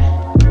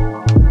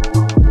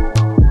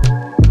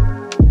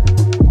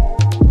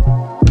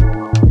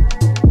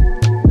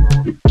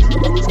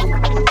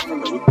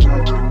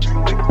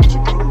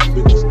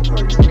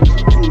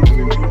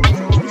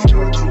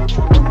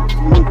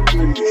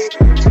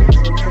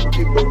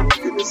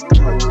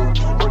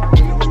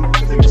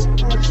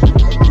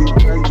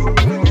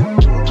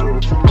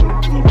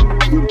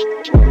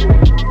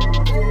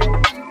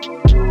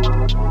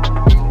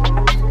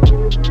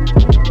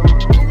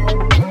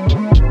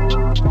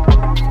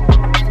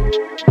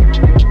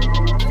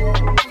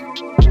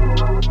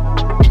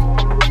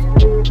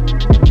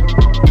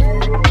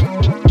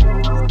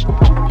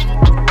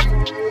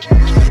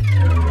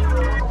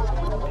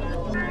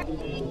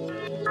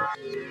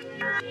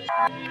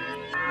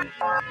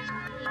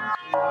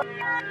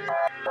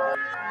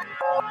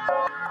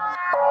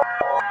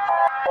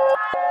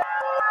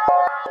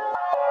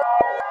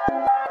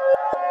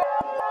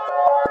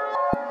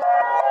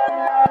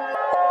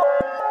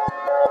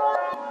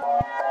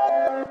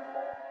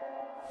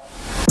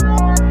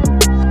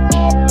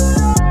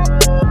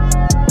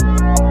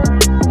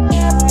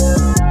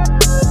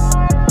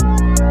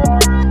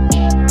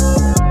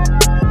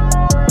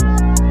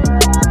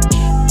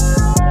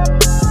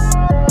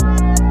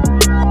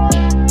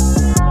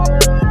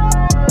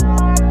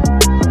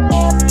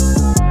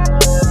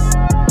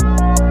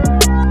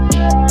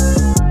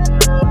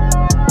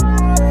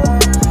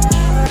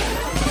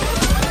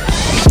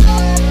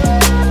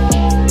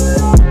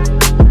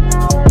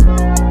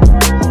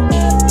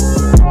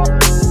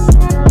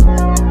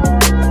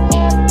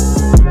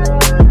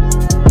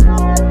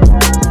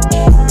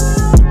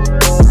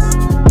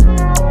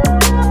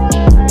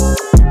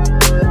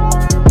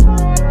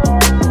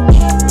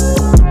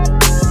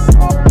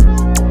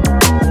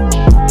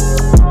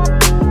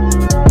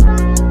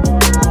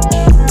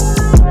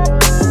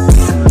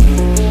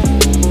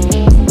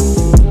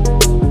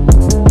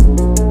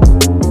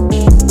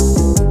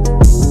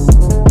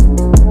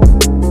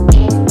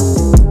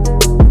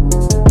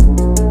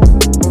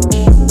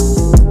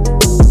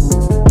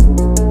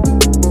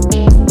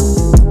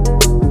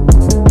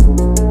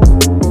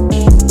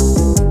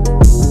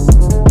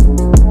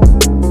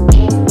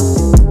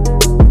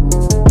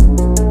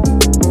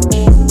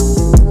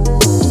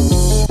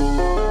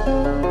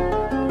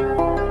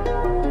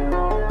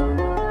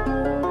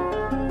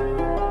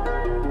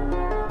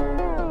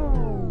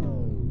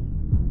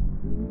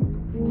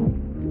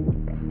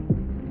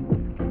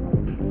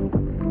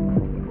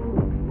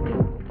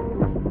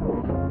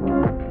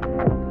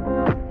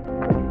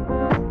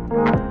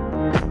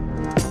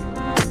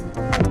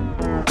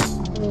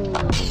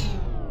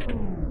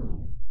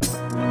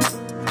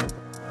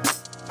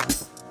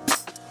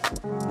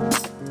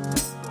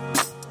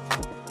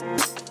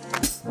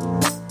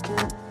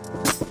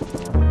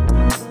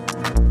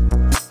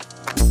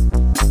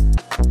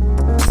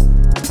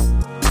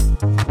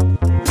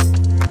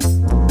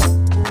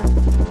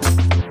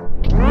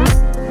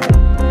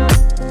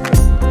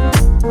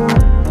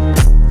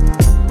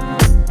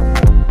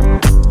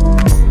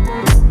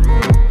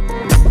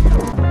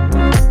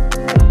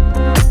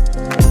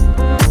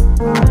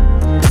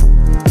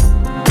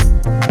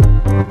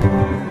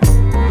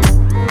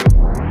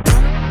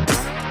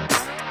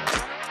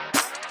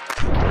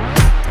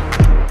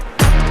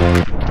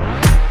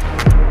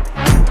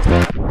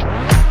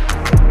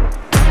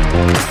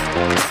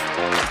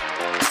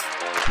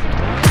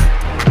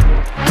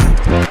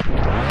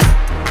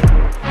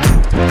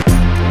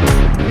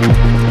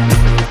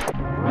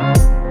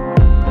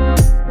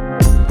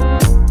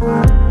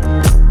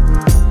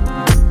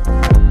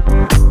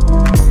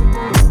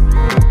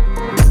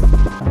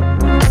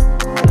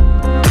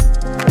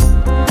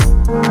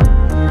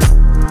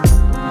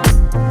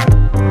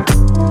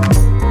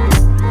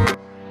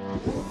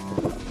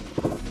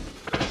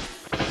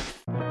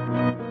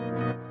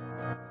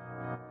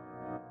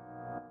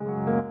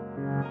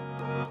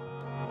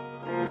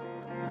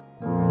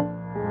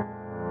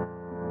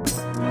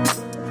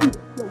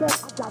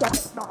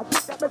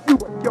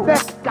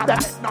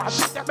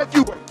that make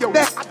you work your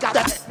neck. I got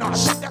that techno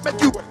shit that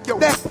make you work your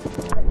neck.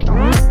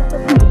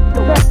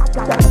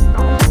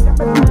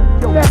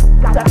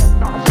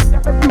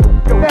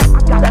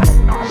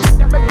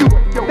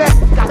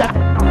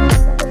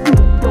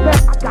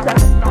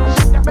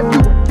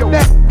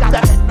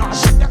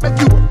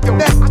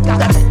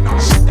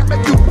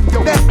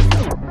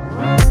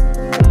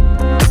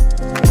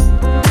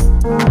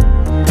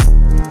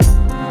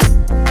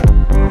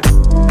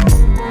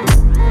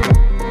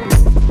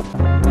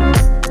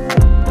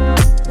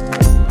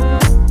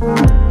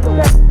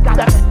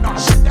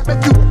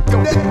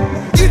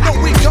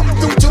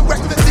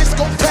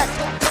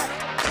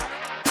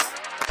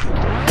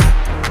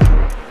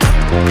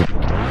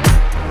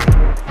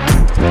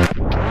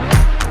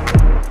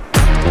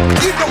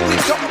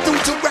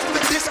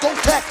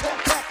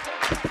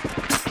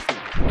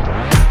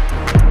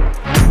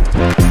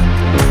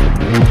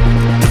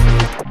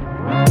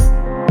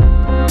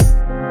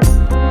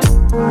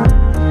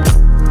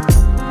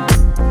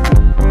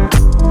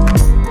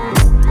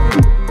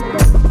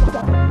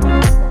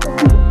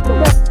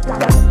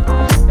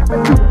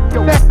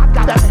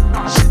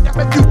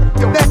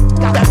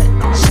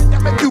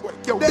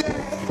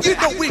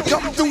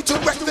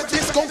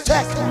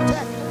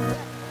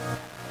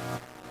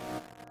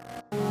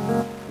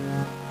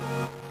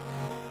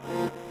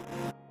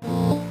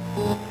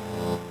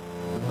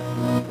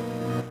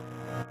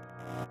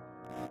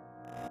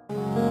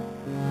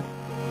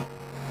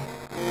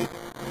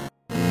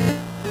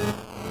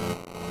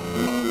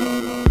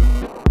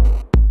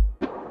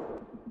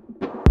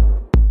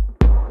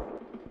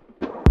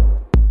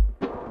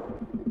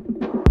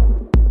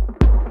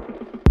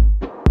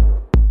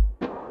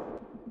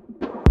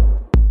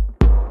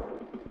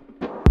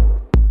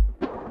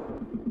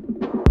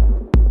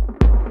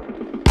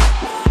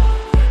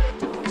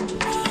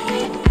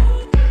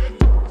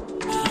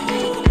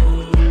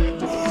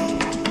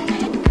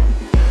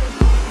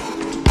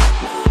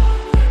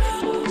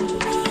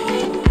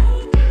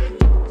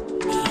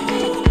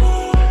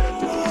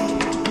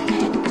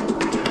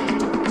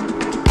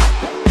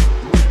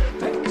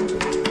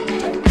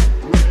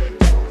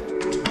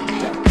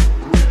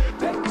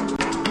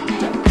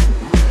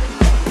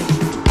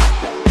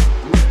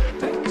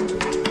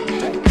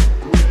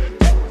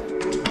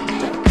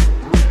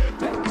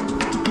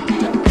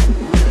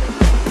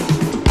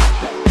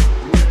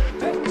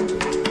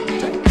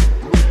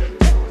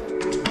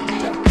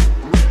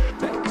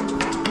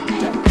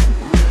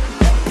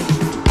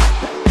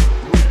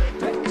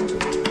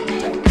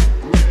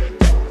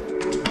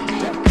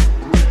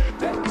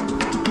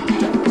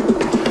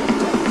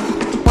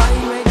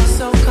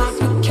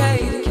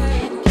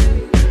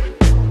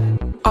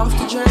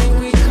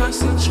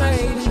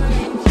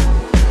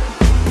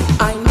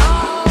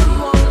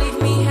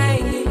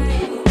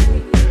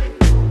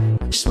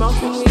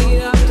 Smoking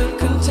weed out the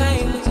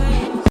container.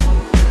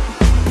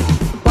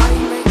 Why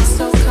you make it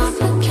so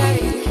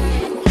complicated?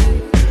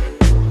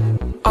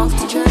 Off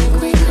the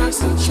drink, we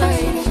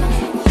concentrated.